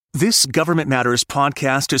This Government Matters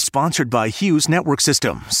podcast is sponsored by Hughes Network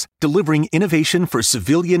Systems, delivering innovation for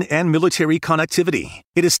civilian and military connectivity.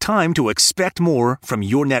 It is time to expect more from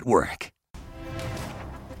your network.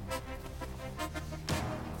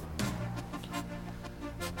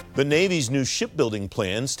 The Navy's new shipbuilding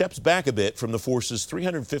plan steps back a bit from the force's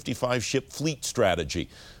 355-ship fleet strategy.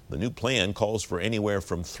 The new plan calls for anywhere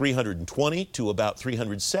from 320 to about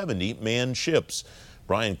 370 manned ships.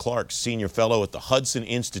 Bryan Clark, senior fellow at the Hudson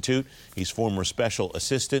Institute. He's former special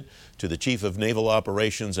assistant to the Chief of Naval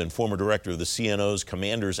Operations and former director of the CNO's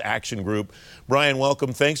Commanders Action Group. Bryan,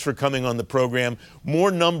 welcome. Thanks for coming on the program.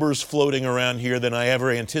 More numbers floating around here than I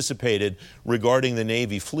ever anticipated regarding the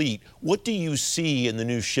Navy fleet. What do you see in the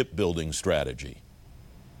new shipbuilding strategy?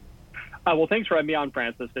 Well, thanks for having me on,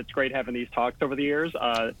 Francis. It's great having these talks over the years.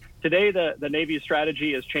 Today, the Navy's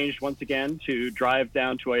strategy has changed once again to drive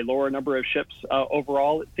down to a lower number of ships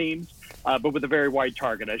overall, it seems, but with a very wide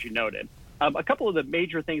target, as you noted. A couple of the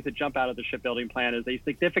major things that jump out of the shipbuilding plan is a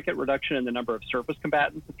significant reduction in the number of surface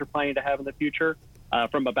combatants that they're planning to have in the future,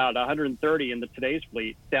 from about 130 in today's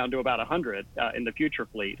fleet down to about 100 in the future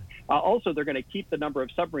fleet. Also, they're going to keep the number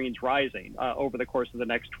of submarines rising over the course of the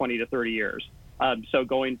next 20 to 30 years. So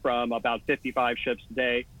going from about 55 ships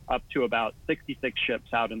today up to about 66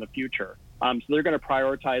 ships out in the future. So they're going to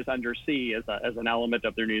prioritize undersea as an element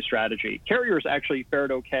of their new strategy. Carriers actually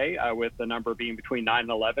fared okay with the number being between 9 and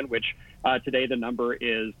 11, which today the number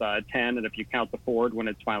is 10. And if you count the Ford when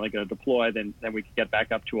it's finally going to deploy, then we can get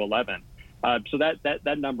back up to 11. So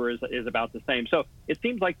that number is about the same. So it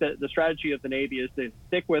seems like the strategy of the Navy is to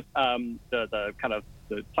stick with the kind of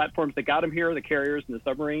the platforms that got them here, the carriers and the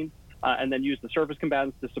submarines, and then use the surface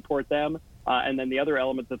combatants to support them. And then the other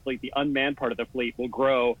elements of the fleet, the unmanned part of the fleet, will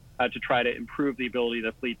grow to try to improve the ability of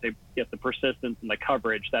the fleet to get the persistence and the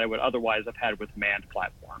coverage that it would otherwise have had with manned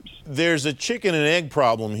platforms. There's a chicken and egg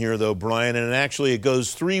problem here, though, Bryan, and actually it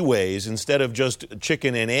goes three ways. Instead of just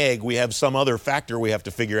chicken and egg, we have some other factor we have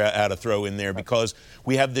to figure out how to throw in there, because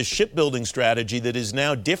we have this shipbuilding strategy that is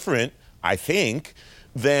now different, I think,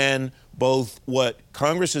 than both what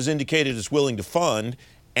Congress has indicated is willing to fund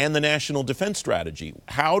and the national defense strategy.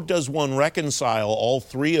 How does one reconcile all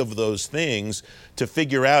three of those things to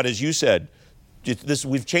figure out, as you said,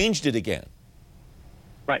 we've changed it again?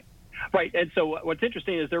 Right. And so what's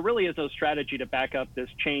interesting is there really is no strategy to back up this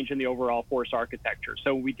change in the overall force architecture.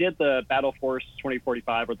 So we did the Battle Force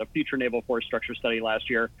 2045, or the Future Naval Force Structure Study last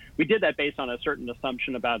year. We did that based on a certain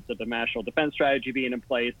assumption about the national defense strategy being in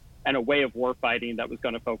place and a way of warfighting that was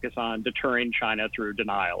going to focus on deterring China through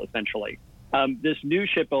denial, essentially. This new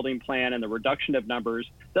shipbuilding plan and the reduction of numbers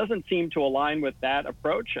doesn't seem to align with that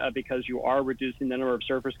approach because you are reducing the number of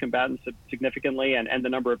surface combatants significantly and the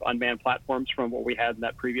number of unmanned platforms from what we had in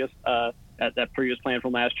that previous plan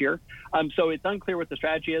from last year. So it's unclear what the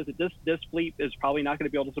strategy is. This fleet is probably not going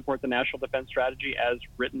to be able to support the national defense strategy as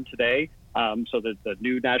written today. So the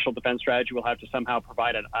new national defense strategy will have to somehow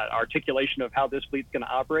provide an articulation of how this fleet's going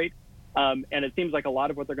to operate. And it seems like a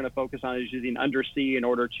lot of what they're going to focus on is using undersea in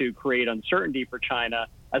order to create uncertainty for China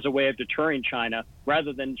as a way of deterring China,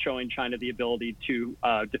 rather than showing China the ability to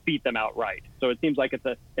defeat them outright. So it seems like it's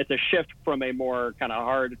a shift from a more kind of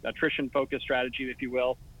hard attrition-focused strategy, if you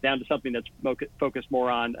will, down to something that's focused more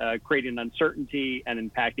on creating uncertainty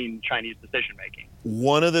and impacting Chinese decision-making.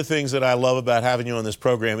 One of the things that I love about having you on this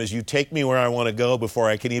program is you take me where I want to go before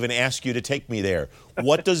I can even ask you to take me there.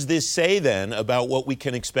 What does this say then about what we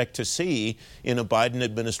can expect to see in a Biden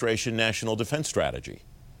administration national defense strategy?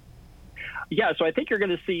 Yeah, so I think you're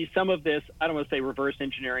going to see some of this, I don't want to say reverse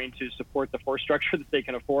engineering to support the force structure that they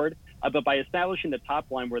can afford, but by establishing the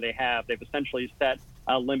top line where they've essentially set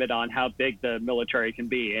a limit on how big the military can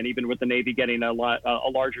be. And even with the Navy getting a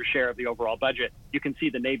larger share of the overall budget, you can see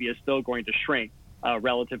the Navy is still going to shrink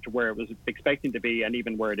relative to where it was expecting to be and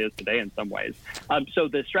even where it is today in some ways. So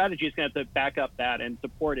the strategy is going to have to back up that and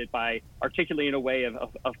support it by articulating a way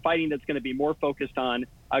of fighting that's going to be more focused on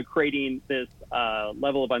creating this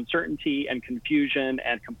level of uncertainty and confusion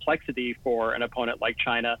and complexity for an opponent like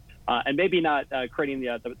China, and maybe not creating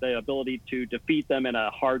the ability to defeat them in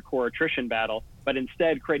a hardcore attrition battle, but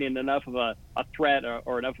instead creating enough of a threat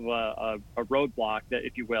or enough of a roadblock, that,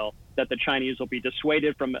 if you will, that the Chinese will be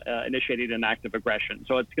dissuaded from initiating an act of aggression.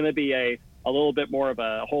 So it's going to be a little bit more of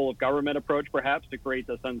a whole of government approach, perhaps, to create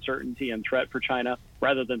this uncertainty and threat for China,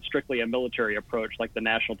 rather than strictly a military approach like the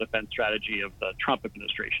national defense strategy of the Trump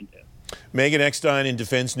administration did. Megan Eckstein in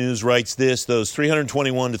Defense News writes this: those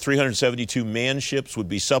 321 to 372 manned ships would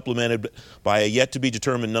be supplemented by a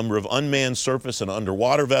yet-to-be-determined number of unmanned surface and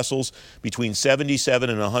underwater vessels, between 77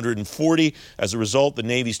 and 140. As a result, the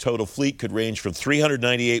Navy's total fleet could range from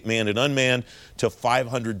 398 manned and unmanned to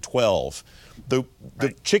 512. The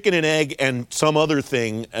chicken and egg and some other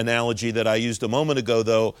thing analogy that I used a moment ago,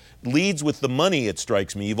 though, leads with the money, it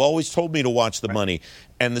strikes me. You've always told me to watch the money.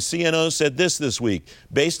 And the CNO said this week: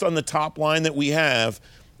 based on the top line that we have,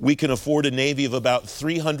 we can afford a Navy of about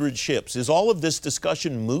 300 ships. Is all of this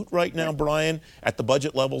discussion moot right now, Brian, at the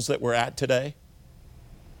budget levels that we're at today?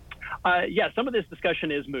 Yeah, some of this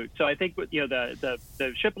discussion is moot. So I think the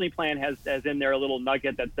shipbuilding plan has in there a little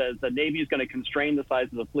nugget that says the Navy is going to constrain the size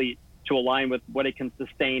of the fleet to align with what it can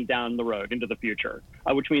sustain down the road into the future,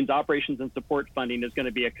 which means operations and support funding is going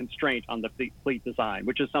to be a constraint on the fleet design,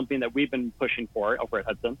 which is something that we've been pushing for over at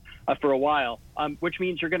Hudson for a while, which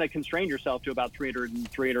means you're going to constrain yourself to about 300 and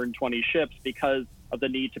 320 ships because of the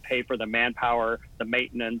need to pay for the manpower, the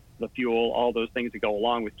maintenance, the fuel, all those things that go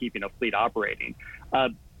along with keeping a fleet operating.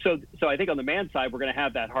 So I think on the manned side, we're going to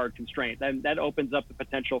have that hard constraint. Then that opens up the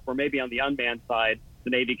potential for maybe on the unmanned side, the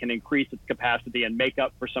Navy can increase its capacity and make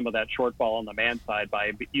up for some of that shortfall on the manned side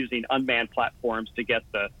by using unmanned platforms to get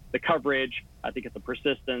the coverage, to get the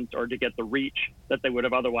persistence, or to get the reach that they would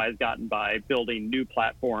have otherwise gotten by building new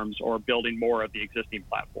platforms or building more of the existing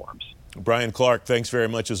platforms. Bryan Clark, thanks very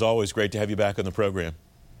much as always. Great to have you back on the program.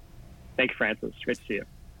 Thank you, Francis. Great to see you.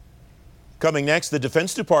 Coming next, the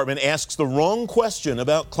Defense Department asks the wrong question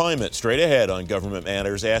about climate. Straight ahead on Government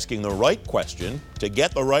Matters, asking the right question to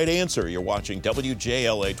get the right answer. You're watching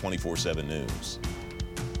WJLA 24/7 News.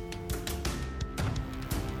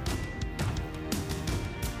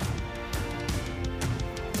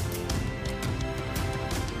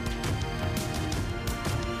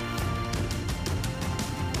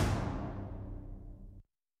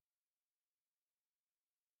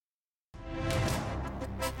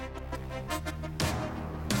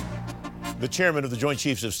 The chairman of the Joint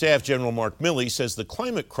Chiefs of Staff, General Mark Milley, says the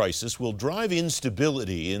climate crisis will drive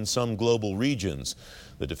instability in some global regions.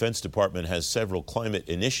 The Defense Department has several climate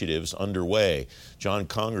initiatives underway. John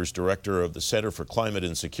Conger is director of the Center for Climate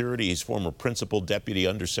and Security. He's former Principal Deputy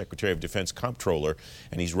Undersecretary of Defense Comptroller,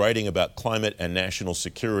 and he's writing about climate and national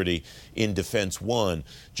security in Defense One.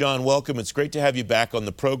 John, welcome. It's great to have you back on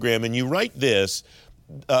the program. And you write this.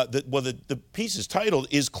 The piece is titled,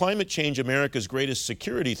 "Is Climate Change America's Greatest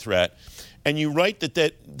Security Threat?" And you write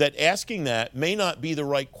that asking that may not be the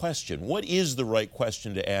right question. What is the right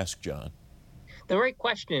question to ask, John? The right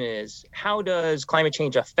question is, how does climate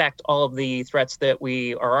change affect all of the threats that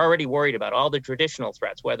we are already worried about, all the traditional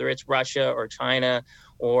threats, whether it's Russia or China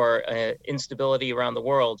or instability around the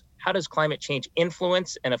world? How does climate change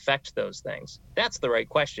influence and affect those things? That's the right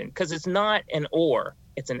question, because it's not an or,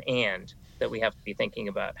 it's an and that we have to be thinking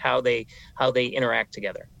about, how they interact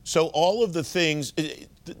together. So all of the things,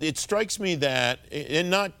 it strikes me that,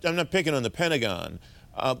 and I'm not picking on the Pentagon,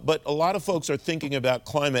 but a lot of folks are thinking about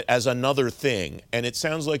climate as another thing, and it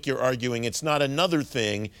sounds like you're arguing it's not another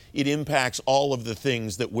thing, it impacts all of the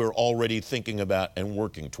things that we're already thinking about and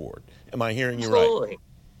working toward. Am I hearing you right? Absolutely.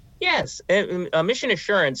 Yes. Mission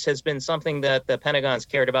assurance has been something that the Pentagon's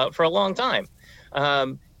cared about for a long time.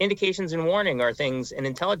 Indications and warning are things, and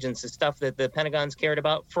intelligence is stuff that the Pentagon's cared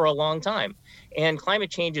about for a long time. And climate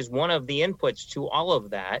change is one of the inputs to all of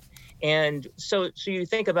that. And so you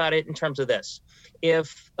think about it in terms of this.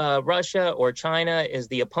 If Russia or China is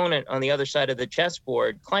the opponent on the other side of the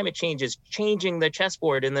chessboard, climate change is changing the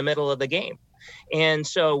chessboard in the middle of the game. And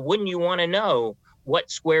so wouldn't you want to know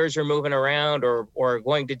what squares are moving around or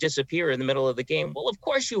going to disappear in the middle of the game? Well, of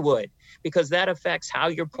course you would, because that affects how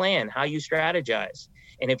you plan, how you strategize.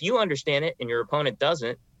 And if you understand it and your opponent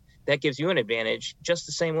doesn't, that gives you an advantage just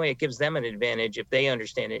the same way it gives them an advantage if they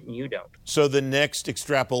understand it and you don't. So the next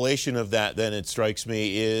extrapolation of that, then, it strikes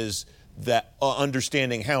me, is that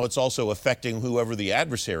understanding how it's also affecting whoever the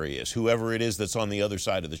adversary is, whoever it is that's on the other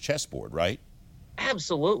side of the chessboard, right?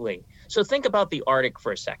 Absolutely. So think about the Arctic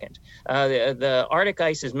for a second. The Arctic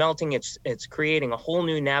ice is melting. It's creating a whole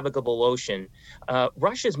new navigable ocean.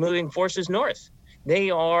 Russia's moving forces north.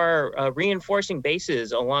 They are reinforcing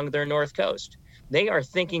bases along their north coast. They are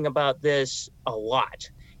thinking about this a lot.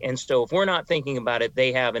 And so if we're not thinking about it,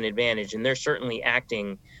 they have an advantage, and they're certainly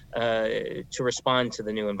acting to respond to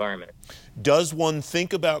the new environment. Does one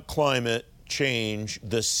think about climate change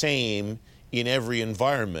the same in every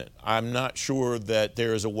environment? I'm not sure that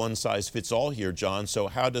there is a one-size-fits-all here, John. So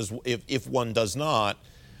how does, if one does not,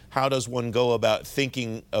 how does one go about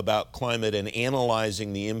thinking about climate and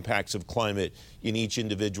analyzing the impacts of climate in each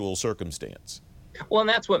individual circumstance? Well, and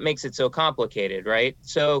that's what makes it so complicated, right?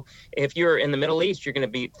 So if you're in the Middle East, you're going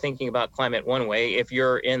to be thinking about climate one way. If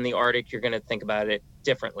you're in the Arctic, you're going to think about it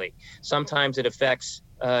differently. Sometimes it affects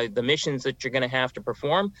the missions that you're going to have to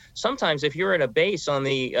perform. Sometimes if you're at a base on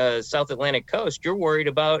the South Atlantic coast, you're worried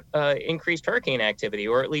about increased hurricane activity,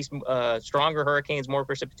 or at least stronger hurricanes, more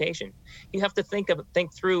precipitation. You have to think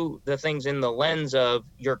through the things in the lens of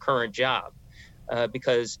your current job.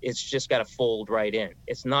 Because it's just got to fold right in.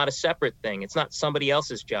 It's not a separate thing. It's not somebody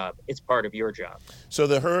else's job. It's part of your job. So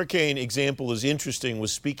the hurricane example is interesting.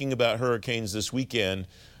 Was speaking about hurricanes this weekend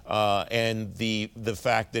and the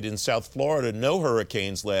fact that in South Florida, no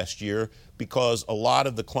hurricanes last year because a lot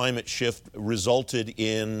of the climate shift resulted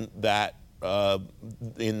in that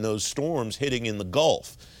in those storms hitting in the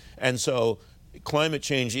Gulf. And so climate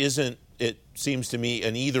change isn't, it seems to me,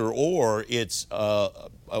 an either or. It's a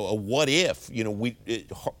what if.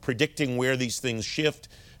 Predicting where these things shift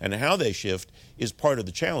and how they shift is part of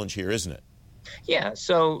the challenge here, isn't it? Yeah.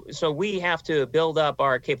 So we have to build up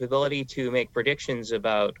our capability to make predictions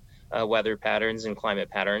about weather patterns and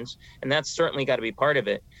climate patterns, and that's certainly got to be part of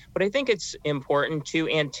it. But I think it's important to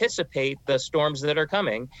anticipate the storms that are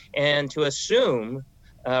coming and to assume.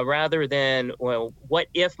 Rather than, well, what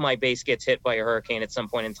if my base gets hit by a hurricane at some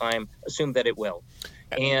point in time, assume that it will,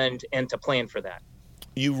 and to plan for that.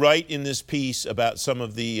 You write in this piece about some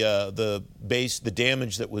of the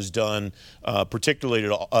damage that was done, particularly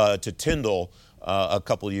to Tyndall a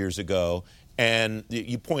couple of years ago, and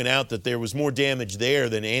you point out that there was more damage there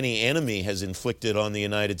than any enemy has inflicted on the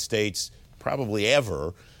United States probably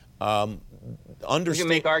ever. You can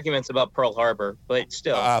make arguments about Pearl Harbor, but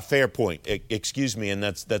still. Fair point. Excuse me, and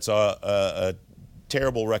that's a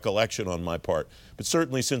terrible recollection on my part. But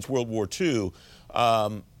certainly since World War II,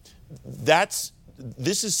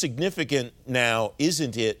 this is significant now,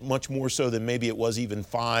 isn't it? Much more so than maybe it was even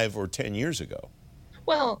 5 or 10 years ago.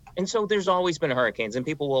 Well, and so there's always been hurricanes, and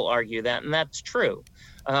people will argue that, and that's true.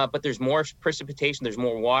 But there's more precipitation, there's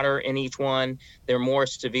more water in each one, they're more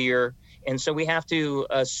severe. And so we have to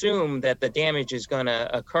assume that the damage is going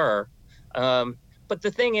to occur. But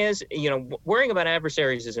the thing is, worrying about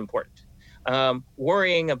adversaries is important.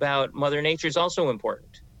 Worrying about Mother Nature is also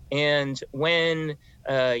important. And when,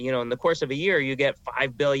 in the course of a year, you get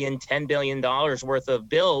 $5 billion, $10 billion worth of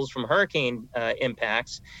bills from hurricane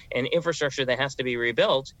impacts and infrastructure that has to be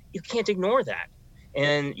rebuilt, you can't ignore that.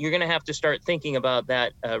 And you're going to have to start thinking about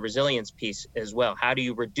that resilience piece as well. How do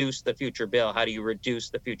you reduce the future bill? How do you reduce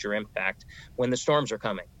the future impact when the storms are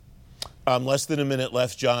coming? Less than a minute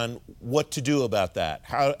left, John. What to do about that?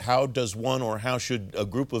 How does one, or how should a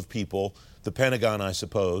group of people, the Pentagon, I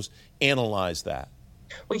suppose, analyze that?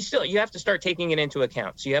 Well, you have to start taking it into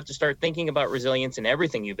account. So you have to start thinking about resilience in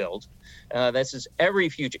everything you build. This is every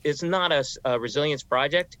future. It's not a resilience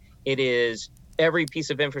project. It is every piece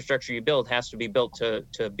of infrastructure you build has to be built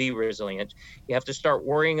to be resilient. You have to start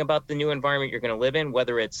worrying about the new environment you're going to live in,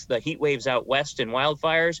 whether it's the heat waves out west and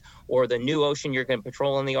wildfires, or the new ocean you're going to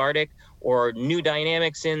patrol in the Arctic, or new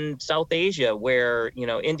dynamics in South Asia where,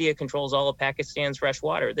 India controls all of Pakistan's fresh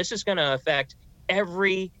water. This is going to affect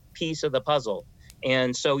every piece of the puzzle.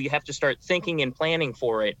 And so you have to start thinking and planning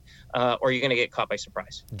for it, or you're going to get caught by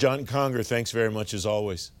surprise. John Conger, thanks very much as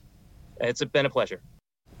always. It's been a pleasure.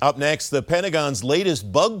 Up next, the Pentagon's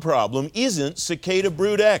latest bug problem isn't cicada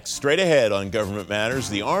brood X. Straight ahead on Government Matters,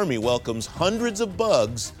 the Army welcomes hundreds of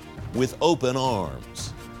bugs with open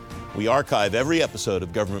arms. We archive every episode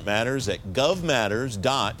of Government Matters at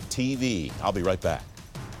govmatters.tv. I'll be right back.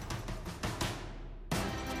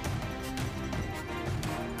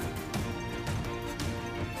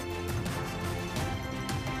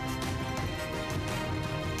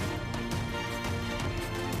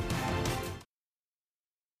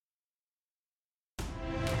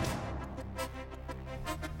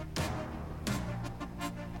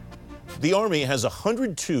 The Army has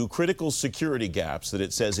 102 critical security gaps that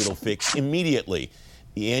it says it'll fix immediately.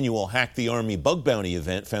 The annual Hack the Army Bug Bounty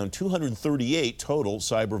event found 238 total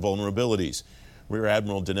cyber vulnerabilities. Rear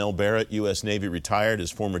Admiral Donnell Barrett, U.S. Navy retired,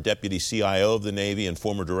 as former Deputy CIO of the Navy and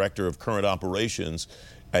former Director of Current Operations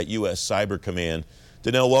at U.S. Cyber Command.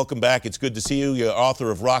 Donnell, welcome back. It's good to see you. You're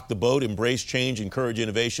author of Rock the Boat, Embrace Change, Encourage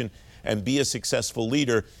Innovation, and Be a Successful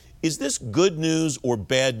Leader. Is this good news or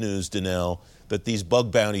bad news, Donnell, that these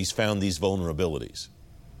bug bounties found these vulnerabilities?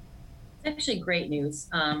 It's actually great news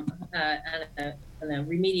on a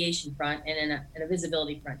remediation front and in a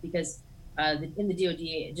visibility front, because in the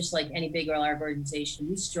DoD, just like any big or large organization,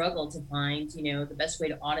 we struggle to find, the best way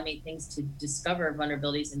to automate things, to discover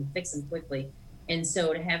vulnerabilities and to fix them quickly. And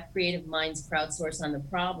so to have creative minds crowdsource on the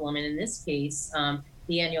problem, and in this case,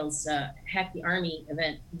 the annual's Hack the Army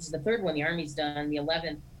event. This is the third one the Army's done, the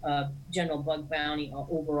 11th general bug bounty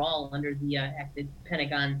overall under the Hack the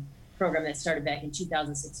Pentagon program that started back in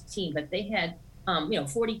 2016. But they had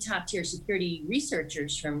 40 top-tier security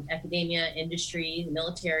researchers from academia, industry, the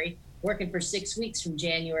military, working for 6 weeks from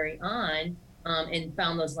January on, and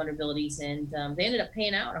found those vulnerabilities. And they ended up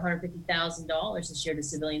paying out $150,000 this year to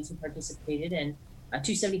civilians who participated, and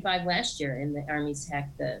 $275,000 last year in the Army's Hack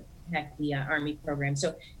the Army program.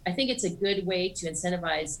 So I think it's a good way to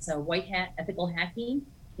incentivize white hat ethical hacking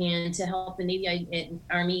and to help the Navy,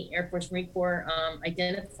 Army, Air Force, Marine Corps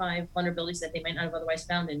identify vulnerabilities that they might not have otherwise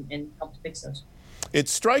found and help to fix those.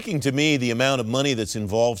 It's striking to me the amount of money that's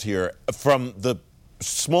involved here from the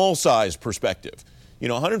small size perspective.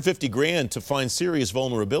 $150,000 to find serious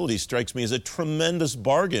vulnerabilities strikes me as a tremendous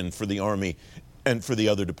bargain for the Army and for the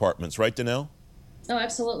other departments, right, Danelle? Oh,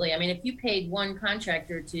 absolutely. I mean, if you paid one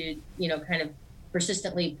contractor to, kind of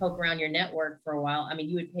persistently poke around your network for a while, I mean,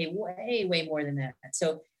 you would pay way, way more than that.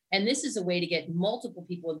 So, and this is a way to get multiple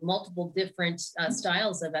people with multiple different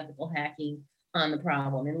styles of ethical hacking on the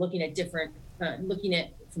problem and looking at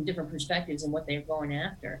from different perspectives and what they're going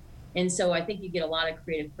after. And so I think you get a lot of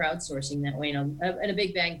creative crowdsourcing that way, and a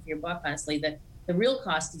big bang for your buck, honestly. The real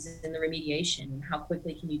cost is in the remediation and how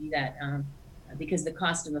quickly can you do that, because the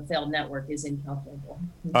cost of a failed network is incalculable.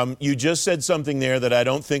 You just said something there that I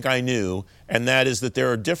don't think I knew, and that is that there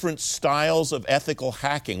are different styles of ethical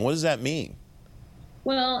hacking. What does that mean?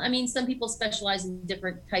 Well, I mean, some people specialize in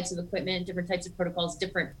different types of equipment, different types of protocols,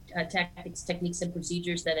 different tactics, techniques, and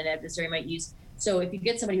procedures that an adversary might use. So if you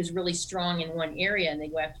get somebody who's really strong in one area and they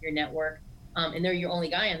go after your network, and they're your only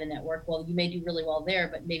guy on the network, well, you may do really well there,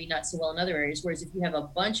 but maybe not so well in other areas. Whereas if you have a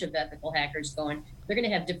bunch of ethical hackers going, they're going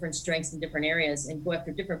to have different strengths in different areas and go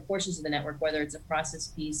after different portions of the network, whether it's a process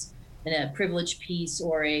piece and a privilege piece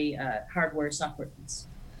or a hardware software piece.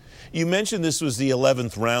 You mentioned this was the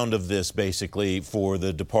 11th round of this, basically, for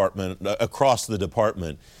the department, across the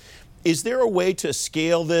department. Is there a way to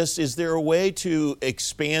scale this? Is there a way to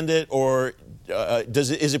expand it, or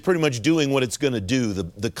is it pretty much doing what it's going to do,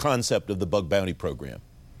 the concept of the bug bounty program?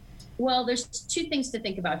 Well, there's two things to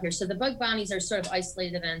think about here. So the bug bounties are sort of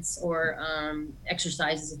isolated events or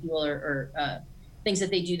exercises, if you will, or things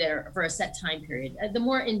that they do that are for a set time period. The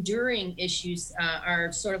more enduring issues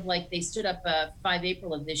are sort of like they stood up 5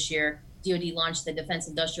 April of this year. DoD launched the Defense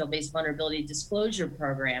Industrial Base Vulnerability Disclosure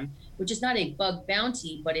Program, which is not a bug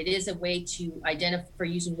bounty, but it is a way to identify for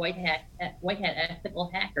using white hat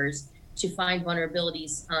ethical hackers to find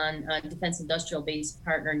vulnerabilities on defense industrial base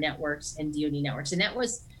partner networks and DoD networks. And that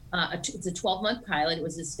was it's a 12-month pilot. It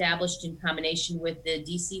was established in combination with the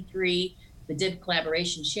DC-3, the DIB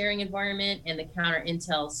Collaboration Sharing Environment, and the Counter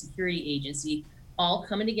Intel Security Agency, all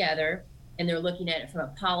coming together, and they're looking at it from a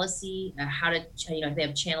policy, how to, if they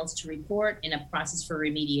have channels to report, and a process for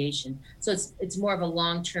remediation. So it's more of a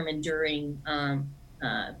long-term enduring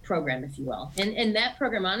program, if you will. And that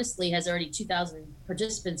program, honestly, has already 2,000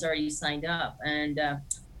 participants already signed up.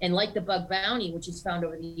 And like the bug bounty, which has found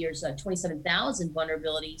over the years 27,000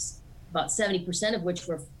 vulnerabilities, about 70% of which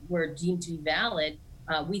were deemed to be valid.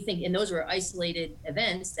 We think, and those were isolated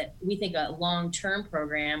events, that we think a long-term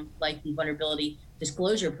program like the Vulnerability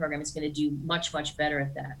Disclosure Program is going to do much, much better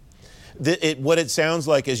at that. What it sounds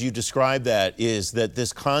like as you describe that is that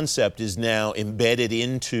this concept is now embedded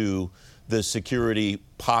into the security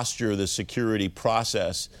posture, the security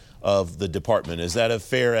process of the department. Is that a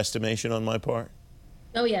fair estimation on my part?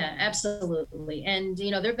 Oh, yeah, absolutely. And,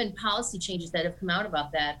 there have been policy changes that have come out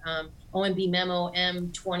about that. OMB Memo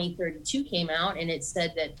M2032 came out, and it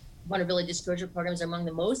said that vulnerability disclosure programs are among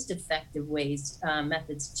the most effective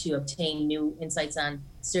methods to obtain new insights on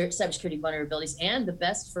cybersecurity vulnerabilities and the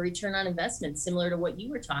best for return on investment, similar to what you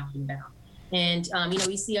were talking about. And,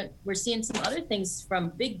 we're seeing some other things from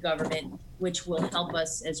big government, which will help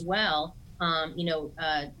us as well.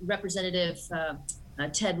 Representative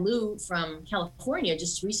Ted Lieu from California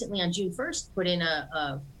just recently on June 1st put in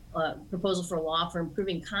a proposal for a law for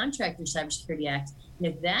improving Contractor Cybersecurity Act. And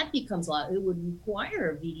if that becomes law, it would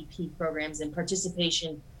require VDP programs and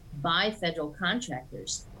participation by federal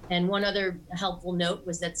contractors. And one other helpful note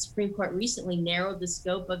was that Supreme Court recently narrowed the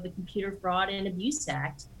scope of the Computer Fraud and Abuse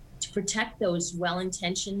Act to protect those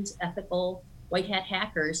well-intentioned, ethical white hat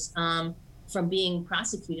hackers from being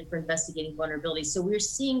prosecuted for investigating vulnerabilities. So we're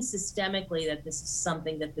seeing systemically that this is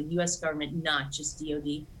something that the U.S. government, not just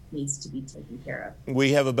DoD, needs to be taken care of.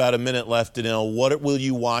 We have about a minute left, Danelle. What will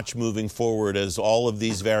you watch moving forward as all of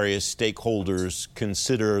these various stakeholders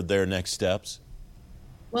consider their next steps?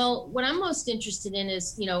 Well, what I'm most interested in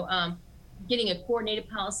is, getting a coordinated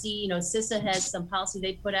policy. CISA has some policy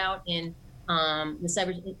they put out in the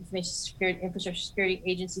Cyber Information Security Infrastructure Security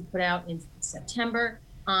Agency put out in September.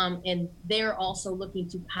 And they're also looking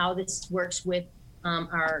to how this works with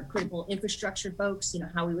our critical infrastructure folks,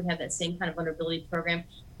 how we would have that same kind of vulnerability program.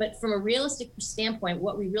 But from a realistic standpoint,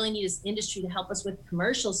 what we really need is industry to help us with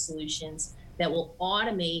commercial solutions that will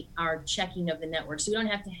automate our checking of the network. So we don't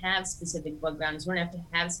have to have specific bug bounties. We don't have to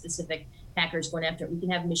have specific hackers going after it. We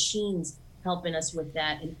can have machines helping us with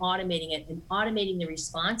that and automating it and automating the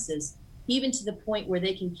responses, even to the point where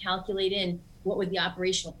they can calculate in what would the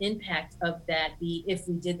operational impact of that be if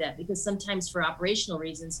we did that. Because sometimes for operational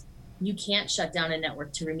reasons, you can't shut down a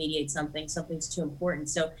network to remediate something's too important.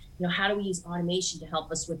 So, how do we use automation to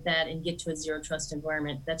help us with that and get to a zero trust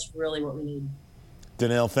environment? That's really what we need.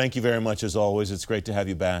 Danelle, thank you very much as always. It's great to have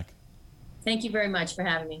you back. Thank you very much for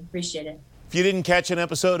having me. Appreciate it. If you didn't catch an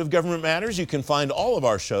episode of Government Matters, you can find all of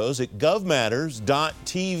our shows at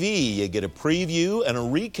govmatters.tv. You get a preview and a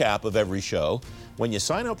recap of every show when you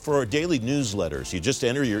sign up for our daily newsletters. You just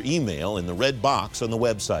enter your email in the red box on the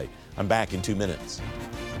website. I'm back in 2 minutes.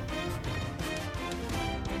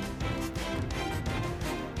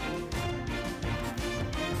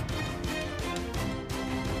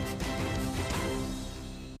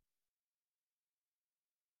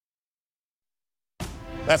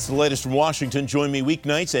 That's the latest from Washington. Join me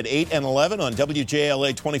weeknights at 8 and 11 on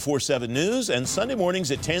WJLA 24/7 News and Sunday mornings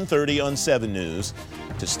at 10:30 on 7 News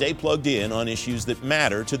to stay plugged in on issues that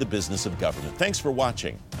matter to the business of government. Thanks for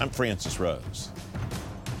watching. I'm Francis Rose.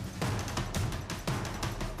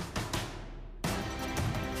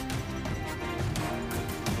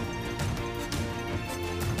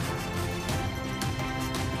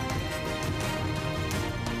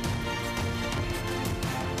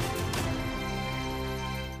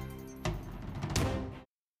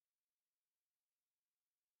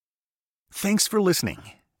 Thanks for listening.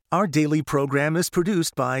 Our daily program is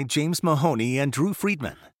produced by James Mahoney and Drew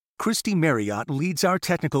Friedman. Christy Marriott leads our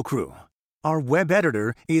technical crew. Our web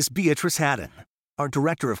editor is Beatrice Haddon. Our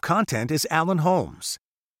director of content is Alan Holmes.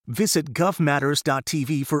 Visit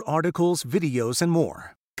govmatters.tv for articles, videos, and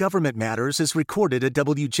more. Government Matters is recorded at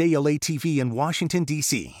WJLA-TV in Washington,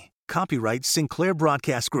 D.C. Copyright Sinclair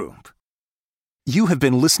Broadcast Group. You have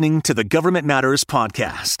been listening to the Government Matters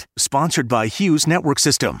podcast, sponsored by Hughes Network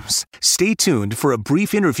Systems. Stay tuned for a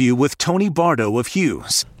brief interview with Tony Bardo of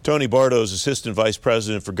Hughes. Tony Bardo is Assistant Vice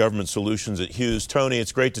President for Government Solutions at Hughes. Tony,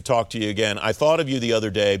 it's great to talk to you again. I thought of you the other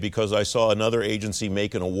day because I saw another agency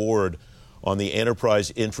make an award on the Enterprise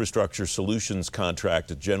Infrastructure Solutions contract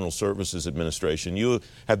at General Services Administration. You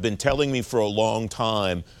have been telling me for a long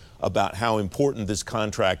time about how important this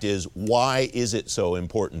contract is. Why is it so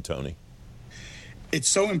important, Tony? It's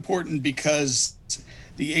so important because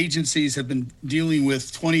the agencies have been dealing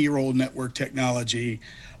with 20-year-old network technology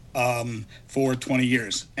for 20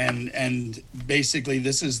 years. And basically,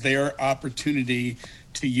 this is their opportunity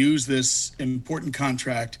to use this important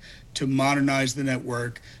contract to modernize the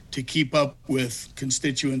network, to keep up with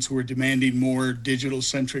constituents who are demanding more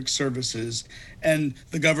digital-centric services. And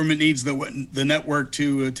the government needs the network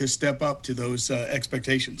to step up to those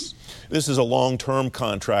expectations. This is a long-term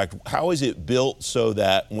contract. How is it built so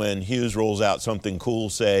that when Hughes rolls out something cool,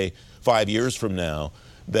 say 5 years from now,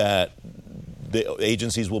 that the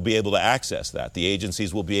agencies will be able to access that? The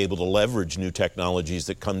agencies will be able to leverage new technologies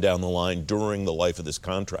that come down the line during the life of this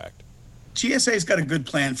contract? GSA's got a good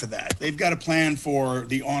plan for that. They've got a plan for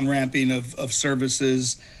the on-ramping of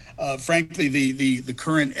services. Frankly, the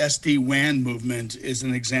current SD-WAN movement is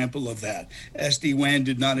an example of that. SD-WAN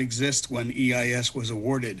did not exist when EIS was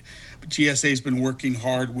awarded, but GSA's been working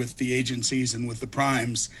hard with the agencies and with the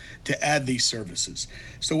primes to add these services.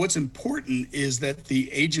 So what's important is that the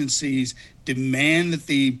agencies demand that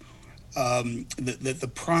the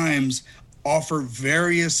primes offer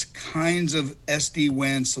various kinds of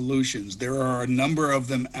SD-WAN solutions. There are a number of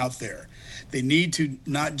them out there. They need to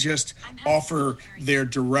not just offer their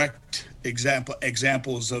direct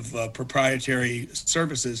examples of proprietary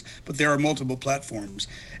services, but there are multiple platforms.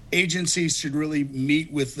 Agencies should really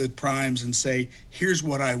meet with the primes and say, here's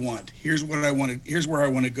what I want. Here's where I want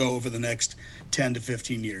to go over the next 10 to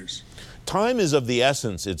 15 years. Time is of the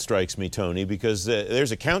essence, it strikes me, Tony, because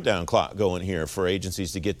there's a countdown clock going here for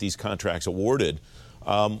agencies to get these contracts awarded.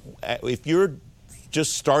 If you're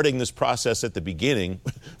just starting this process at the beginning,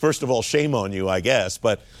 first of all, shame on you, I guess.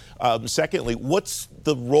 But secondly, what's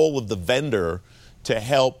the role of the vendor to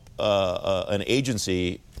help an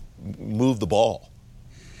agency move the ball?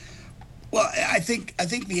 Well, I think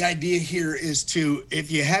the idea here is to,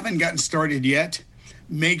 if you haven't gotten started yet,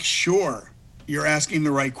 make sure you're asking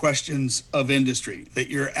the right questions of industry, that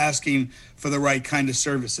you're asking for the right kind of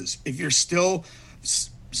services. If you're still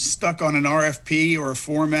stuck on an RFP or a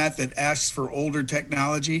format that asks for older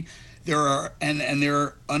technology. There are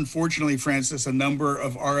unfortunately, Francis, a number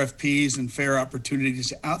of RFPs and fair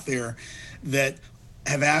opportunities out there that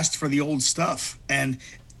have asked for the old stuff, and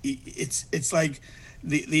it's like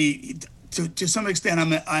to some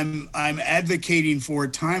extent I'm advocating for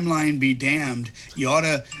timeline be damned. You ought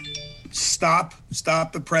to stop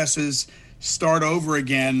the presses, start over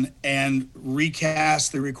again, and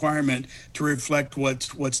recast the requirement to reflect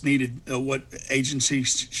what's needed, what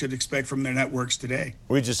agencies should expect from their networks today.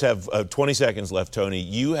 We just have 20 seconds left, Tony.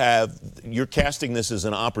 You're casting this as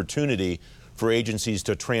an opportunity for agencies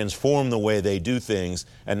to transform the way they do things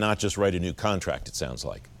and not just write a new contract, it sounds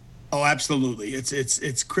like. Oh, absolutely.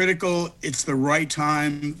 It's critical. It's the right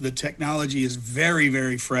time. The technology is very,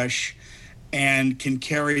 very fresh and can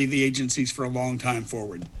carry the agencies for a long time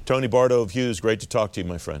forward. Tony Bardo of Hughes, great to talk to you,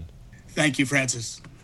 my friend. Thank you, Francis.